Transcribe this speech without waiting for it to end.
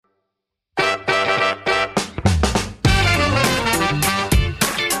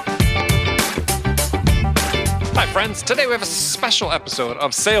friends. Today we have a special episode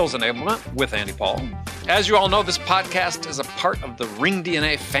of Sales Enablement with Andy Paul. As you all know, this podcast is a part of the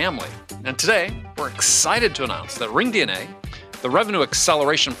RingDNA family. And today, we're excited to announce that RingDNA, the revenue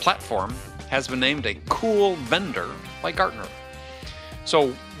acceleration platform, has been named a cool vendor by Gartner.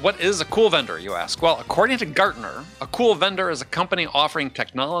 So what is a cool vendor, you ask? Well, according to Gartner, a cool vendor is a company offering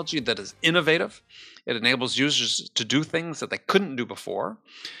technology that is innovative. It enables users to do things that they couldn't do before.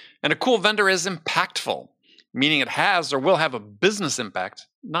 And a cool vendor is impactful, meaning it has or will have a business impact,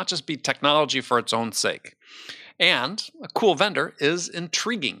 not just be technology for its own sake. And a cool vendor is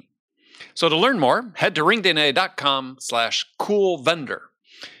intriguing. So to learn more, head to ringdna.com/coolvendor.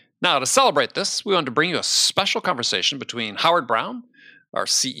 Now, to celebrate this, we wanted to bring you a special conversation between Howard Brown, our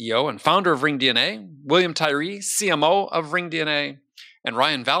CEO and founder of RingDNA, William Tyree, CMO of RingDNA, and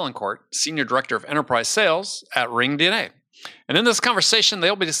Ryan Valancourt, Senior Director of Enterprise Sales at RingDNA. And in this conversation,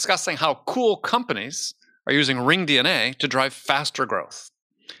 they'll be discussing how cool companies are using RingDNA to drive faster growth.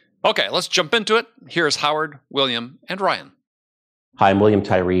 Okay, let's jump into it. Here's Howard, William, and Ryan. Hi, I'm William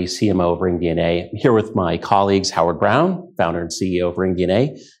Tyree, CMO of RingDNA. I'm here with my colleagues, Howard Brown, founder and CEO of RingDNA,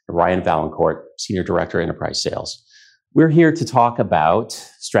 and Ryan Valancourt, Senior Director, Enterprise Sales. We're here to talk about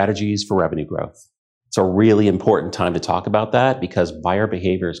strategies for revenue growth. It's a really important time to talk about that because buyer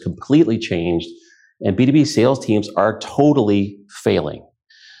behavior has completely changed and B2B sales teams are totally failing.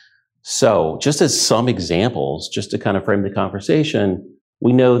 So just as some examples, just to kind of frame the conversation,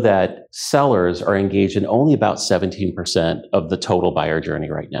 we know that sellers are engaged in only about 17% of the total buyer journey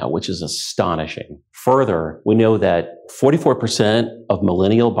right now, which is astonishing. Further, we know that 44% of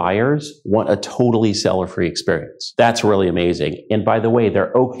millennial buyers want a totally seller-free experience. That's really amazing. And by the way,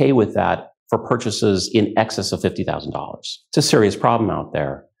 they're okay with that for purchases in excess of $50,000. It's a serious problem out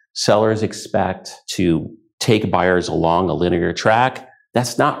there. Sellers expect to take buyers along a linear track.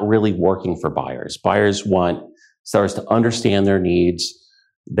 That's not really working for buyers. Buyers want sellers to understand their needs.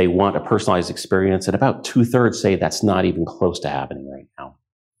 They want a personalized experience, and about 2/3 say that's not even close to happening right now.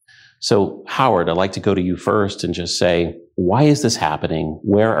 So, Howard, I'd like to go to you first and just say, why is this happening?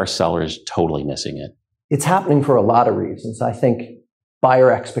 Where are sellers totally missing it? It's happening for a lot of reasons. I think buyer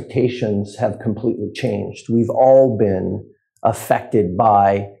expectations have completely changed. We've all been affected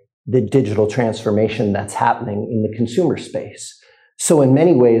by the digital transformation that's happening in the consumer space. So in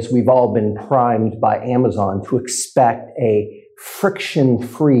many ways, we've all been primed by Amazon to expect a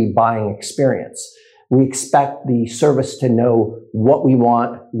friction-free buying experience. We expect the service to know what we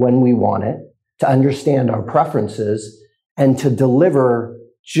want, when we want it, to understand our preferences, and to deliver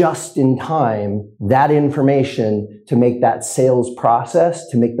just in time that information to make that sales process,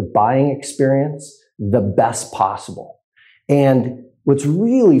 to make the buying experience the best possible. And what's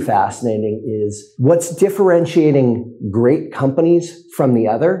really fascinating is what's differentiating great companies from the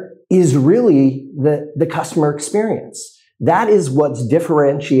other is really the customer experience. That is what's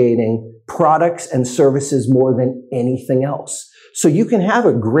differentiating products and services more than anything else. So you can have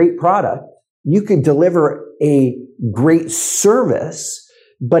a great product, you could deliver a great service,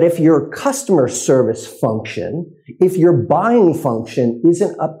 but if your customer service function, if your buying function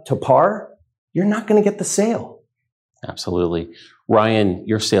isn't up to par, you're not going to get the sale. Absolutely. Ryan,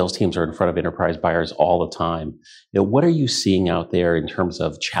 your sales teams are in front of enterprise buyers all the time. What are you seeing out there in terms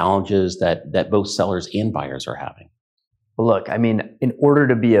of challenges that both sellers and buyers are having? Well, look, I mean, in order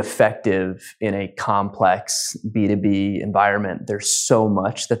to be effective in a complex B2B environment, there's so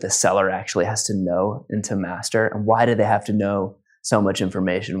much that the seller actually has to know and to master. And why do they have to know so much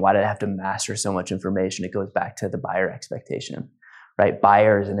information? Why do they have to master so much information? It goes back to the buyer expectation, right?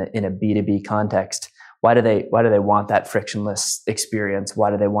 Buyers in a B2B context, why do they want that frictionless experience? Why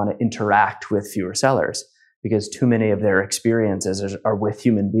do they want to interact with fewer sellers? Because too many of their experiences are with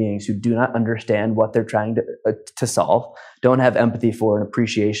human beings who do not understand what they're trying to solve, don't have empathy for and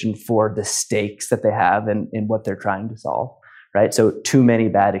appreciation for the stakes that they have in what they're trying to solve, right? So too many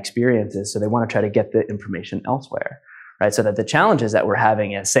bad experiences, so they want to try to get the information elsewhere, right? So that the challenges that we're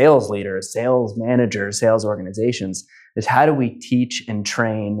having as sales leaders, sales managers, sales organizations is how do we teach and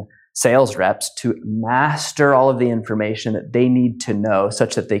train sales reps to master all of the information that they need to know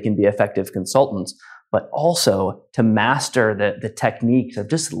such that they can be effective consultants, but also to master the techniques of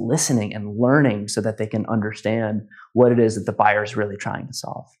just listening and learning so that they can understand what it is that the buyer is really trying to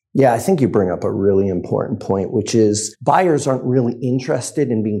solve. Yeah, I think you bring up a really important point, which is buyers aren't really interested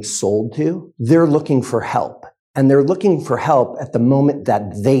in being sold to. They're looking for help. And they're looking for help at the moment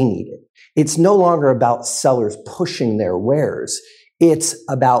that they need it. It's no longer about sellers pushing their wares. It's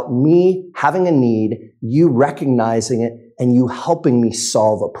about me having a need, you recognizing it, and you helping me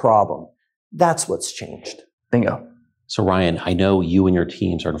solve a problem. That's what's changed. Bingo. So Ryan, I know you and your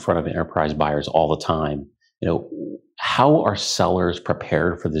teams are in front of enterprise buyers all the time. How are sellers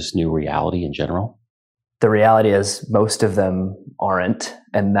prepared for this new reality in general? The reality is most of them aren't,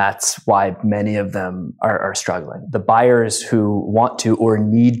 and that's why many of them are struggling. The buyers who want to or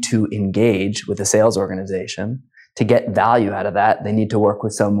need to engage with a sales organization to get value out of that, they need to work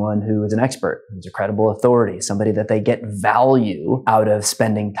with someone who is an expert, who's a credible authority, somebody that they get value out of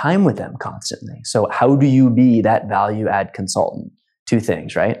spending time with them constantly. So how do you be that value add consultant? Two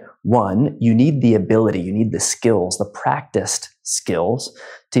things, right? One, you need the ability, you need the skills, the practiced skills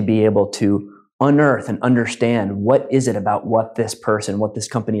to be able to unearth and understand what is it about what this person, what this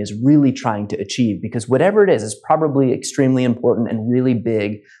company is really trying to achieve. Because whatever it is probably extremely important and really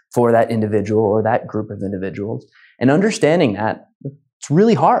big for that individual or that group of individuals. And understanding that, it's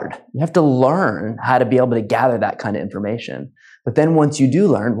really hard. You have to learn how to be able to gather that kind of information. But then once you do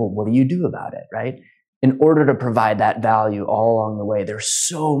learn, well, what do you do about it, right? In order to provide that value all along the way, there's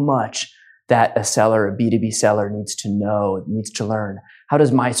so much that a seller, a B2B seller needs to know, needs to learn. How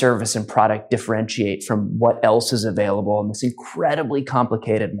does my service and product differentiate from what else is available in this incredibly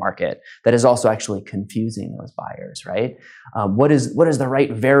complicated market that is also actually confusing those buyers, right? What is the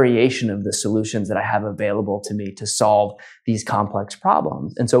right variation of the solutions that I have available to me to solve these complex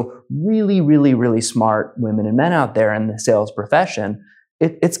problems? And so really, really, really smart women and men out there in the sales profession,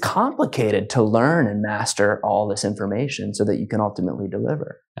 it's complicated to learn and master all this information so that you can ultimately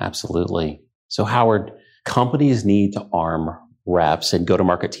deliver. Absolutely. So Howard, companies need to arm reps and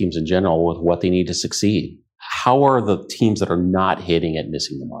go-to-market teams in general with what they need to succeed. How are the teams that are not hitting it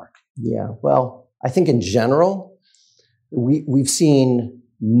missing the mark? Yeah, well, I think in general, we've seen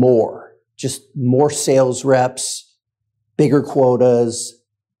just more sales reps, bigger quotas,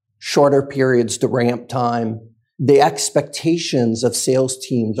 shorter periods to ramp time. The expectations of sales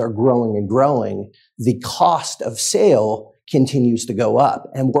teams are growing and growing. The cost of sale continues to go up,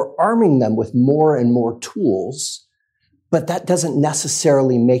 and we're arming them with more and more tools, but that doesn't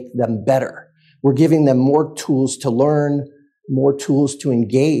necessarily make them better. We're giving them more tools to learn, more tools to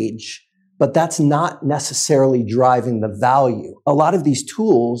engage, but that's not necessarily driving the value. A lot of these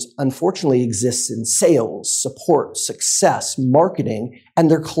tools, unfortunately, exist in sales, support, success, marketing,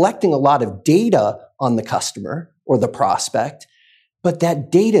 and they're collecting a lot of data on the customer or the prospect, but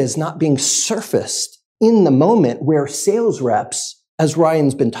that data is not being surfaced in the moment where sales reps, as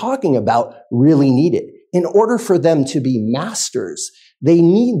Ryan's been talking about, really need it. In order for them to be masters, they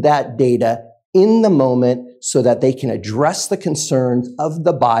need that data in the moment so that they can address the concerns of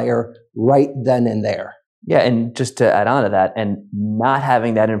the buyer right then and there. Yeah, and just to add on to that, and not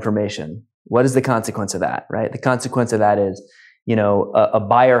having that information, what is the consequence of that, right? The consequence of that is, a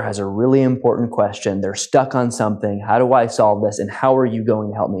buyer has a really important question. They're stuck on something. How do I solve this? And how are you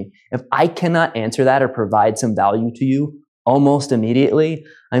going to help me? If I cannot answer that or provide some value to you almost immediately,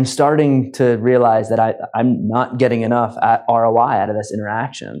 I'm starting to realize that I'm not getting enough ROI out of this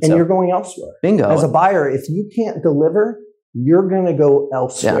interaction. And you're going elsewhere. Bingo. As a buyer, if you can't deliver, you're going to go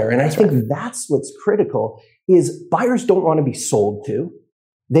elsewhere. Yeah, and I think that's what's critical is buyers don't want to be sold to.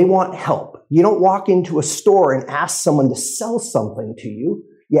 They want help. You don't walk into a store and ask someone to sell something to you.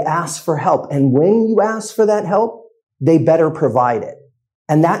 You ask for help. And when you ask for that help, they better provide it.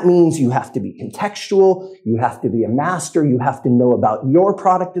 And that means you have to be contextual. You have to be a master. You have to know about your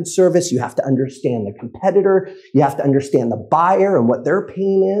product and service. You have to understand the competitor. You have to understand the buyer and what their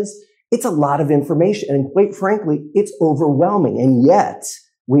pain is. It's a lot of information. And quite frankly, it's overwhelming. And yet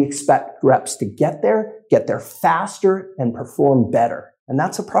we expect reps to get there faster and perform better. And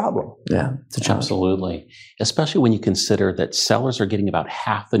that's a problem. Yeah, it's a challenge. Absolutely. Especially when you consider that sellers are getting about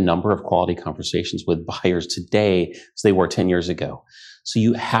half the number of quality conversations with buyers today as they were 10 years ago. So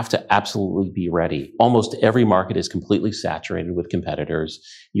you have to absolutely be ready. Almost every market is completely saturated with competitors.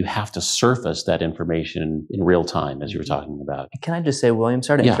 You have to surface that information in real time, as you were talking about. Can I just say, William,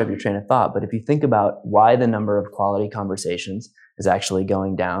 sorry to interrupt your train of thought, but if you think about why the number of quality conversations is actually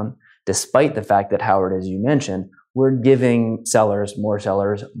going down, despite the fact that, Howard, as you mentioned, we're giving sellers,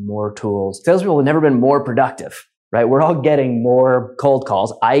 more tools. Salespeople have never been more productive, right? We're all getting more cold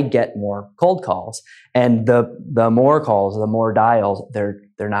calls. I get more cold calls. And the more calls, the more dials, they're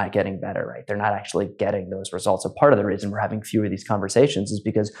not getting better, right? They're not actually getting those results. So part of the reason we're having fewer of these conversations is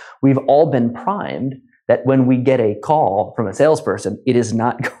because we've all been primed that when we get a call from a salesperson, it is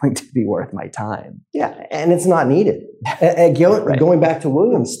not going to be worth my time. Yeah, and it's not needed. Going back to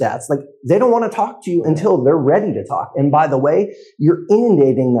William's stats, they don't want to talk to you until they're ready to talk. And by the way, you're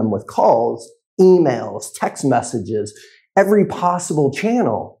inundating them with calls, emails, text messages, every possible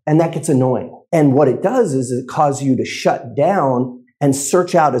channel, and that gets annoying. And what it does is it causes you to shut down and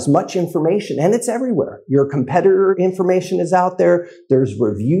search out as much information. And it's everywhere. Your competitor information is out there. There's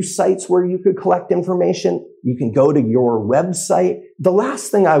review sites where you could collect information. You can go to your website. The last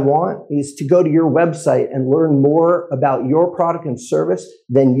thing I want is to go to your website and learn more about your product and service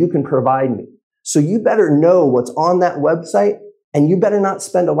than you can provide me. So you better know what's on that website, and you better not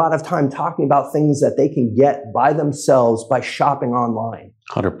spend a lot of time talking about things that they can get by themselves by shopping online.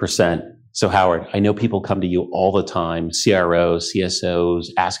 100%. So Howard, I know people come to you all the time, CROs, CSOs,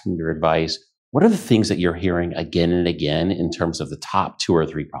 asking your advice. What are the things that you're hearing again and again in terms of the top 2 or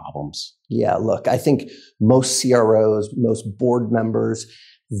 3 problems? Yeah, look, I think most CROs, most board members,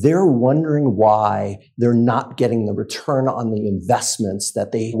 they're wondering why they're not getting the return on the investments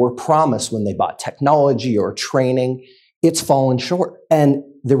that they were promised when they bought technology or training. It's fallen short. And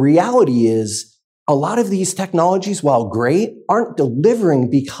the reality is, a lot of these technologies, while great, aren't delivering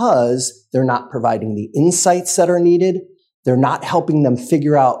because they're not providing the insights that are needed. They're not helping them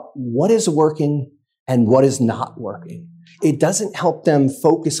figure out what is working and what is not working. It doesn't help them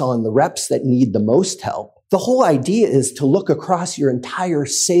focus on the reps that need the most help. The whole idea is to look across your entire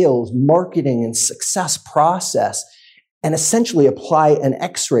sales, marketing, and success process and essentially apply an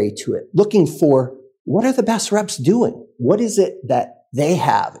X-ray to it, looking for what are the best reps doing? What is it that they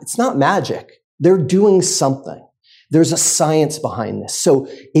have? It's not magic. They're doing something. There's a science behind this. So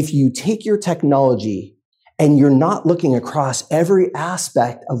if you take your technology and you're not looking across every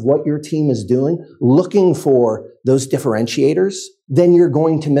aspect of what your team is doing, looking for those differentiators, then you're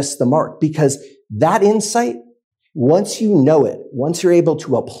going to miss the mark, because that insight, once you know it, once you're able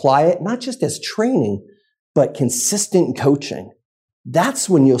to apply it, not just as training, but consistent coaching, that's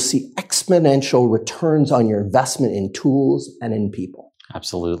when you'll see exponential returns on your investment in tools and in people.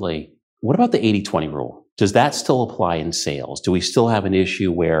 Absolutely. What about the 80-20 rule? Does that still apply in sales? Do we still have an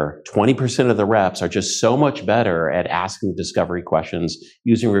issue where 20% of the reps are just so much better at asking discovery questions,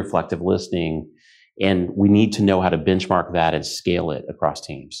 using reflective listening, and we need to know how to benchmark that and scale it across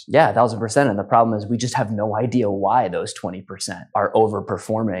teams? Yeah, 1,000%. And the problem is we just have no idea why those 20% are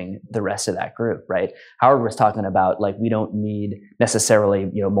overperforming the rest of that group, right? Howard was talking about, like, we don't need necessarily,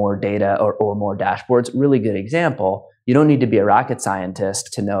 more data or more dashboards. Really good example. You don't need to be a rocket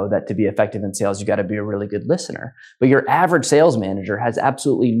scientist to know that to be effective in sales, you got to be a really good listener. But your average sales manager has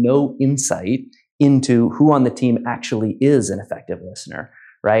absolutely no insight into who on the team actually is an effective listener,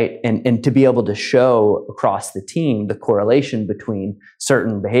 right? And to be able to show across the team the correlation between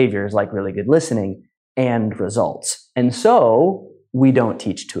certain behaviors like really good listening and results. And so we don't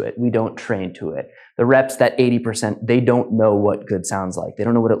teach to it. We don't train to it. The reps, that 80%, they don't know what good sounds like. They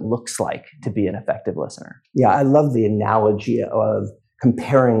don't know what it looks like to be an effective listener. Yeah, I love the analogy of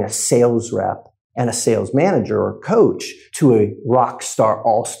comparing a sales rep and a sales manager or coach to a rock star,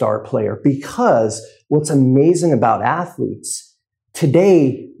 all-star player, because what's amazing about athletes,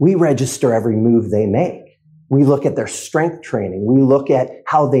 today we register every move they make. We look at their strength training. We look at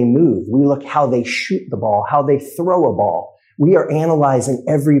how they move. We look how they shoot the ball, how they throw a ball. We are analyzing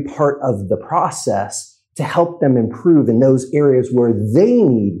every part of the process to help them improve in those areas where they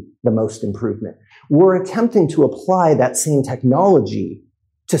need the most improvement. We're attempting to apply that same technology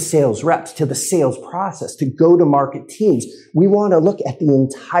to sales reps, to the sales process, to go-to-market teams. We want to look at the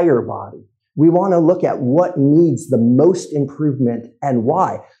entire body. We want to look at what needs the most improvement and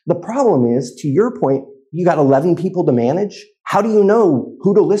why. The problem is, to your point, you got 11 people to manage. How do you know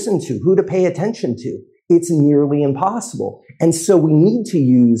who to listen to, who to pay attention to? It's nearly impossible. And so we need to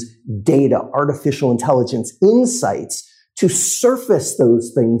use data, artificial intelligence, insights to surface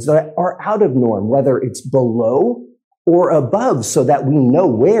those things that are out of norm, whether it's below or above, so that we know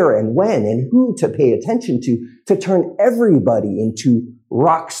where and when and who to pay attention to turn everybody into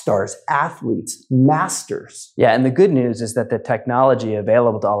rock stars, athletes, masters. Yeah, and the good news is that the technology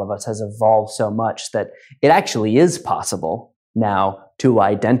available to all of us has evolved so much that it actually is possible now to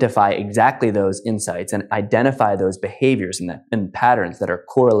identify exactly those insights and identify those behaviors and patterns that are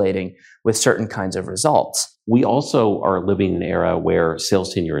correlating with certain kinds of results. We also are living in an era where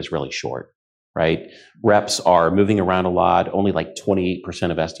sales tenure is really short, right? Reps are moving around a lot. Only like 28%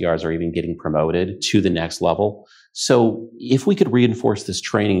 of SDRs are even getting promoted to the next level. So if we could reinforce this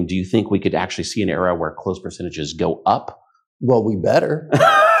training, do you think we could actually see an era where close percentages go up? Well, we better.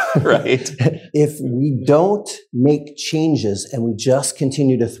 Right. If we don't make changes and we just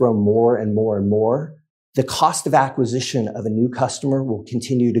continue to throw more and more and more, the cost of acquisition of a new customer will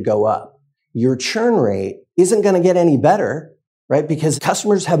continue to go up. Your churn rate isn't going to get any better, right? Because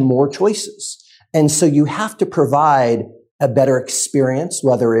customers have more choices. And so you have to provide a better experience,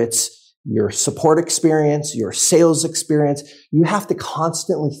 whether it's your support experience, your sales experience. You have to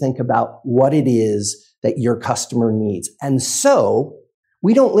constantly think about what it is that your customer needs. And so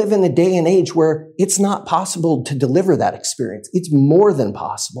we don't live in a day and age where it's not possible to deliver that experience. It's more than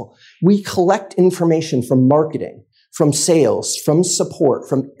possible. We collect information from marketing, from sales, from support,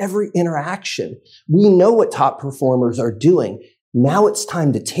 from every interaction. We know what top performers are doing. Now it's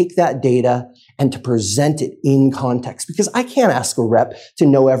time to take that data and to present it in context, because I can't ask a rep to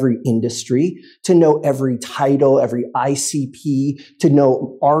know every industry, to know every title, every ICP, to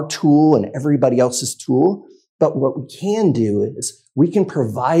know our tool and everybody else's tool. But what we can do is we can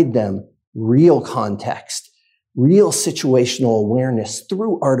provide them real context, real situational awareness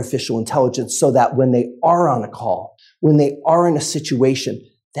through artificial intelligence, so that when they are on a call, when they are in a situation,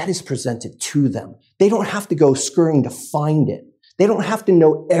 that is presented to them. They don't have to go scurrying to find it. They don't have to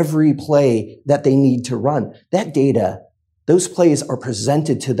know every play that they need to run. That data, those plays are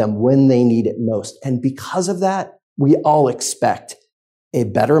presented to them when they need it most. And because of that, we all expect a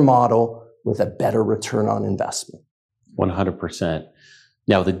better model with a better return on investment. 100%.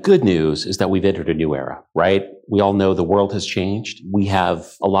 Now, the good news is that we've entered a new era, right? We all know the world has changed. We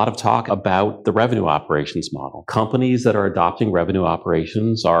have a lot of talk about the revenue operations model. Companies that are adopting revenue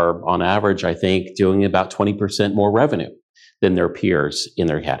operations are, on average, I think, doing about 20% more revenue than their peers in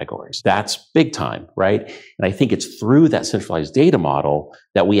their categories. That's big time, right? And I think it's through that centralized data model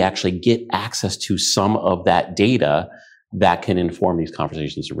that we actually get access to some of that data that can inform these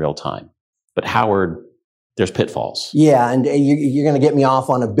conversations in real time. But Howard, there's pitfalls. Yeah, and you're going to get me off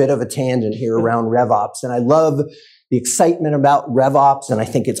on a bit of a tangent here around RevOps. And I love the excitement about RevOps, and I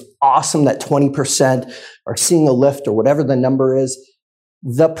think it's awesome that 20% are seeing a lift or whatever the number is.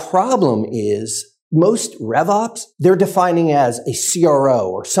 The problem is most RevOps, they're defining as a CRO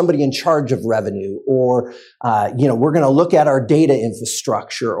or somebody in charge of revenue, or we're going to look at our data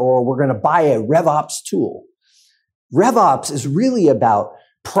infrastructure, or we're going to buy a RevOps tool. RevOps is really about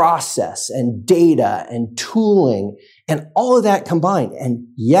process and data and tooling and all of that combined. And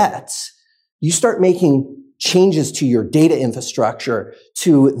yet you start making changes to your data infrastructure,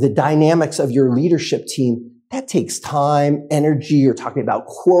 to the dynamics of your leadership team. That takes time, energy. You're talking about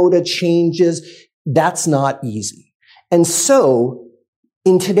quota changes. That's not easy. And so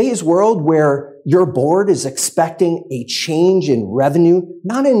in today's world where your board is expecting a change in revenue,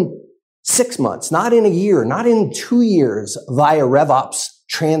 not in 6 months, not in a year, not in 2 years via RevOps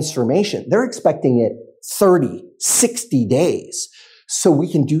transformation, they're expecting it 30, 60 days. So we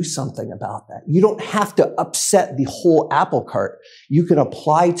can do something about that. You don't have to upset the whole apple cart. You can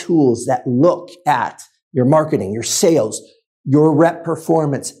apply tools that look at your marketing, your sales, your rep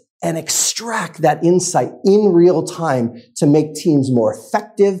performance, and extract that insight in real time to make teams more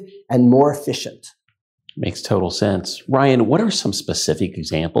effective and more efficient. Makes total sense. Ryan, what are some specific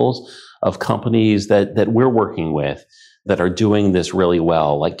examples of companies that we're working with that are doing this really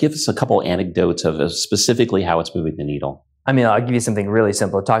well? Like, give us a couple anecdotes of specifically how it's moving the needle. I mean, I'll give you something really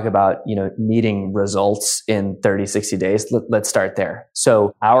simple. Talk about, needing results in 30, 60 days. Let's start there.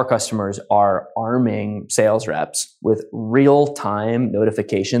 So our customers are arming sales reps with real-time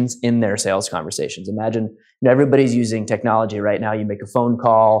notifications in their sales conversations. Imagine everybody's using technology right now. You make a phone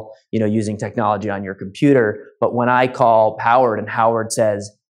call, using technology on your computer. But when I call Howard and Howard says,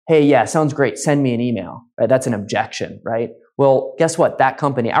 "Hey, yeah, sounds great. Send me an email," right? That's an objection, right? Well, guess what? That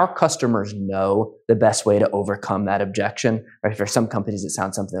company, our customers know the best way to overcome that objection. Right? For some companies, it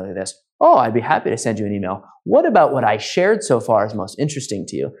sounds something like this. "Oh, I'd be happy to send you an email. What about what I shared so far is most interesting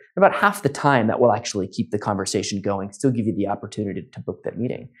to you?" About half the time, that will actually keep the conversation going, still give you the opportunity to book that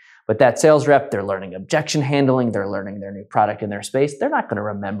meeting. But that sales rep, they're learning objection handling, they're learning their new product in their space. They're not going to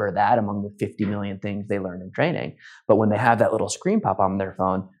remember that among the 50 million things they learned in training. But when they have that little screen pop on their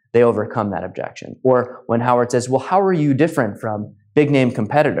phone, they overcome that objection. Or when Howard says, "Well, how are you different from big name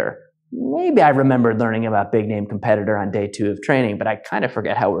competitor?" Maybe I remembered learning about big name competitor on day 2 of training, but I kind of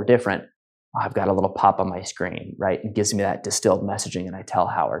forget how we're different. I've got a little pop on my screen, right? It gives me that distilled messaging, and I tell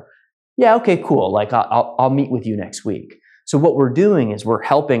Howard, "Yeah, okay, cool. Like I'll meet with you next week." So what we're doing is we're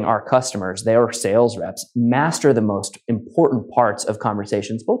helping our customers, their sales reps, master the most important parts of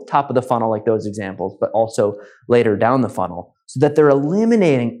conversations, both top of the funnel, like those examples, but also later down the funnel, so that they're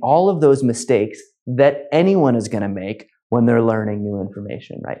eliminating all of those mistakes that anyone is going to make when they're learning new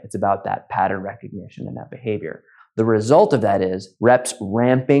information, right? It's about that pattern recognition and that behavior. The result of that is reps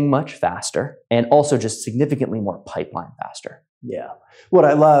ramping much faster and also just significantly more pipeline faster. Yeah. What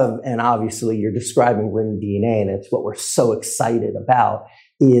I love, and obviously you're describing Ring DNA, and it's what we're so excited about,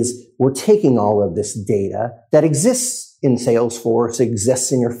 is we're taking all of this data that exists in Salesforce,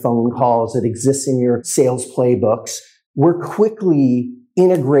 exists in your phone calls, it exists in your sales playbooks. We're quickly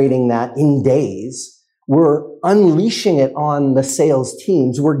integrating that in days We're unleashing it on the sales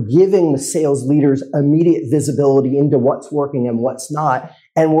teams. We're giving the sales leaders immediate visibility into what's working and what's not.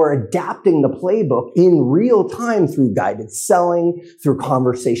 And we're adapting the playbook in real time through guided selling, through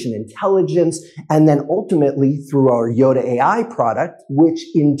conversation intelligence, and then ultimately through our Yoda AI product, which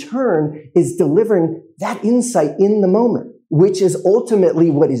in turn is delivering that insight in the moment, which is ultimately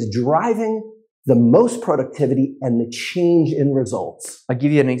what is driving the most productivity and the change in results. I'll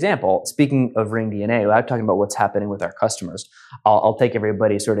give you an example. Speaking of RingDNA, without talking about what's happening with our customers, I'll take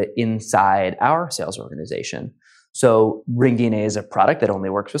everybody sort of inside our sales organization. So RingDNA is a product that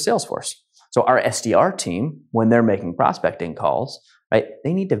only works with Salesforce. So our SDR team, when they're making prospecting calls, right,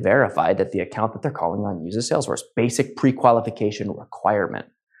 they need to verify that the account that they're calling on uses Salesforce. Basic pre-qualification requirement.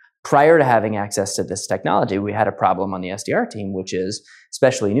 Prior to having access to this technology, we had a problem on the SDR team, which is,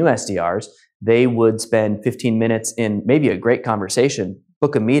 especially new SDRs, they would spend 15 minutes in maybe a great conversation,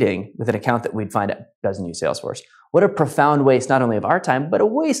 book a meeting with an account that we'd find out doesn't use Salesforce. What a profound waste, not only of our time, but a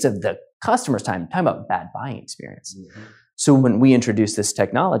waste of the customer's time. Talking about bad buying experience. Mm-hmm. So when we introduce this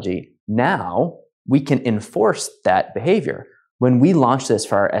technology, now we can enforce that behavior. When we launched this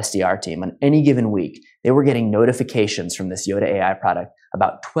for our SDR team on any given week, they were getting notifications from this Yoda AI product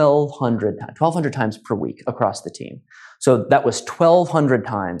about 1,200 times per week across the team. So that was 1,200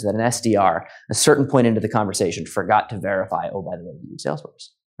 times that an SDR, a certain point into the conversation, forgot to verify, oh, by the way, you use Salesforce,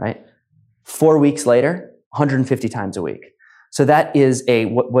 right? 4 weeks later, 150 times a week. So that is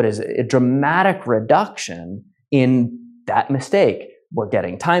what is a dramatic reduction in that mistake. We're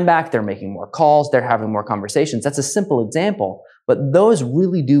getting time back, they're making more calls, they're having more conversations. That's a simple example, but those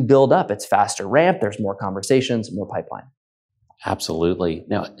really do build up. It's faster ramp, there's more conversations, more pipeline. Absolutely.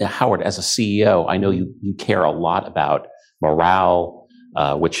 Now, Howard, as a CEO, I know you care a lot about morale,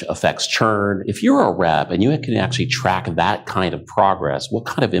 which affects churn. If you're a rep and you can actually track that kind of progress, what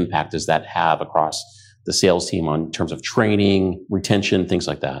kind of impact does that have across the sales team in terms of training, retention, things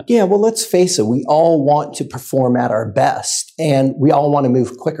like that? Yeah, well, let's face it. We all want to perform at our best and we all want to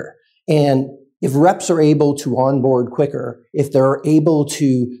move quicker. And if reps are able to onboard quicker, if they're able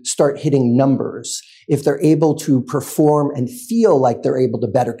to start hitting numbers, if they're able to perform and feel like they're able to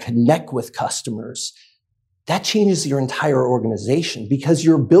better connect with customers, that changes your entire organization because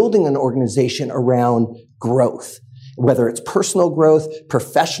you're building an organization around growth, whether it's personal growth,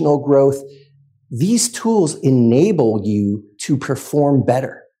 professional growth. These tools enable you to perform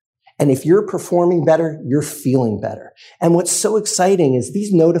better. And if you're performing better, you're feeling better. And what's so exciting is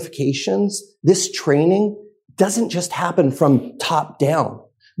these notifications, this training doesn't just happen from top down.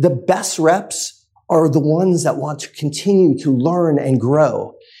 The best reps are the ones that want to continue to learn and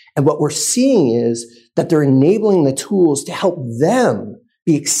grow. And what we're seeing is that they're enabling the tools to help them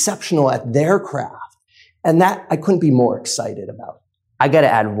be exceptional at their craft. And that I couldn't be more excited about. I got to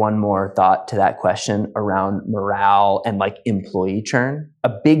add one more thought to that question around morale and like employee churn. A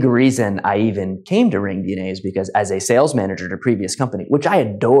big reason I even came to RingDNA is because as a sales manager at a previous company, which I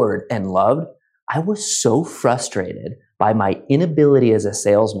adored and loved, I was so frustrated by my inability as a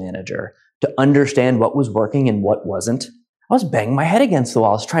sales manager to understand what was working and what wasn't. I was banging my head against the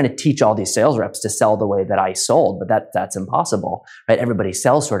wall. I was trying to teach all these sales reps to sell the way that I sold, but that's impossible, right? Everybody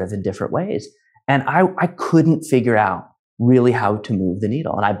sells sort of in different ways. And I couldn't figure out really how to move the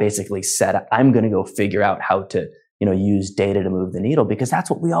needle. And I basically said, I'm going to go figure out how to, use data to move the needle because that's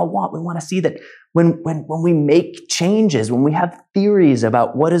what we all want. We want to see that when we make changes, when we have theories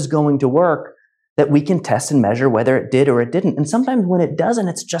about what is going to work, that we can test and measure whether it did or it didn't. And sometimes when it doesn't,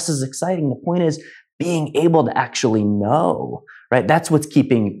 it's just as exciting. The point is being able to actually know, right? That's what's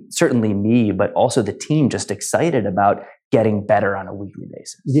keeping certainly me, but also the team just excited about getting better on a weekly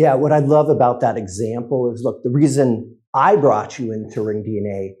basis. Yeah, what I love about that example is, look, the reason I brought you into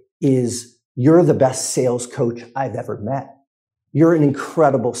RingDNA is you're the best sales coach I've ever met. You're an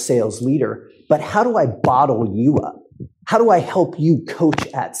incredible sales leader, but how do I bottle you up? How do I help you coach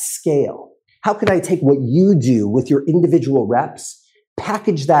at scale? How can I take what you do with your individual reps,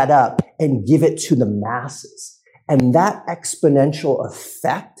 package that up, and give it to the masses? And that exponential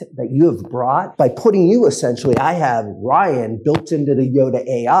effect that you have brought by putting you essentially, I have Ryan built into the Yoda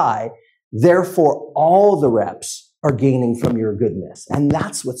AI, therefore all the reps are gaining from your goodness. And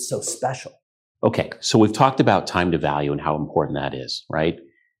that's what's so special. Okay, so we've talked about time to value and how important that is, right?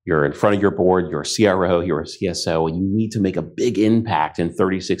 You're in front of your board, you're a CRO, you're a CSO, and you need to make a big impact in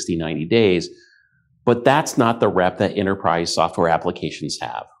 30, 60, 90 days. But that's not the rep that enterprise software applications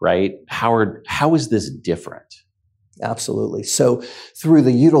have, right? Howard, how is this different? Absolutely. So through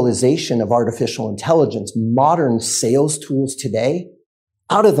the utilization of artificial intelligence, modern sales tools today,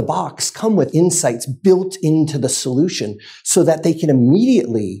 out of the box, come with insights built into the solution so that they can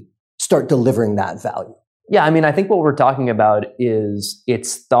immediately start delivering that value? Yeah, I mean, I think what we're talking about is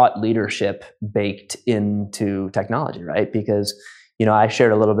it's thought leadership baked into technology, right? Because, I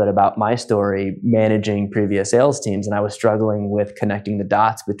shared a little bit about my story managing previous sales teams, and I was struggling with connecting the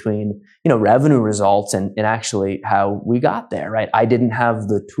dots between, revenue results and actually how we got there, right? I didn't have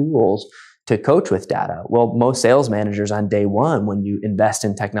the tools to coach with data. Well, most sales managers on day one, when you invest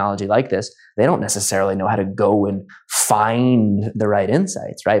in technology like this, they don't necessarily know how to go and find the right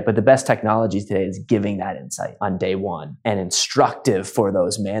insights, right? But the best technology today is giving that insight on day one and instructive for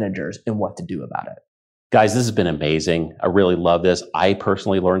those managers in what to do about it. Guys, this has been amazing. I really love this. I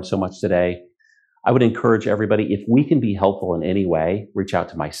personally learned so much today. I would encourage everybody, if we can be helpful in any way, reach out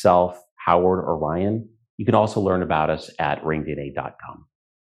to myself, Howard, or Ryan. You can also learn about us at ringdna.com.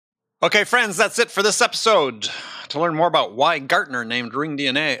 Okay, friends, that's it for this episode. To learn more about why Gartner named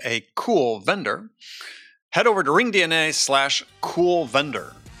RingDNA a cool vendor, head over to ringdna/cool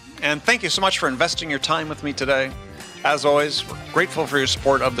vendor. And thank you so much for investing your time with me today. As always, we're grateful for your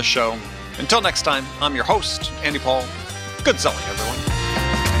support of the show. Until next time, I'm your host, Andy Paul. Good selling, everyone.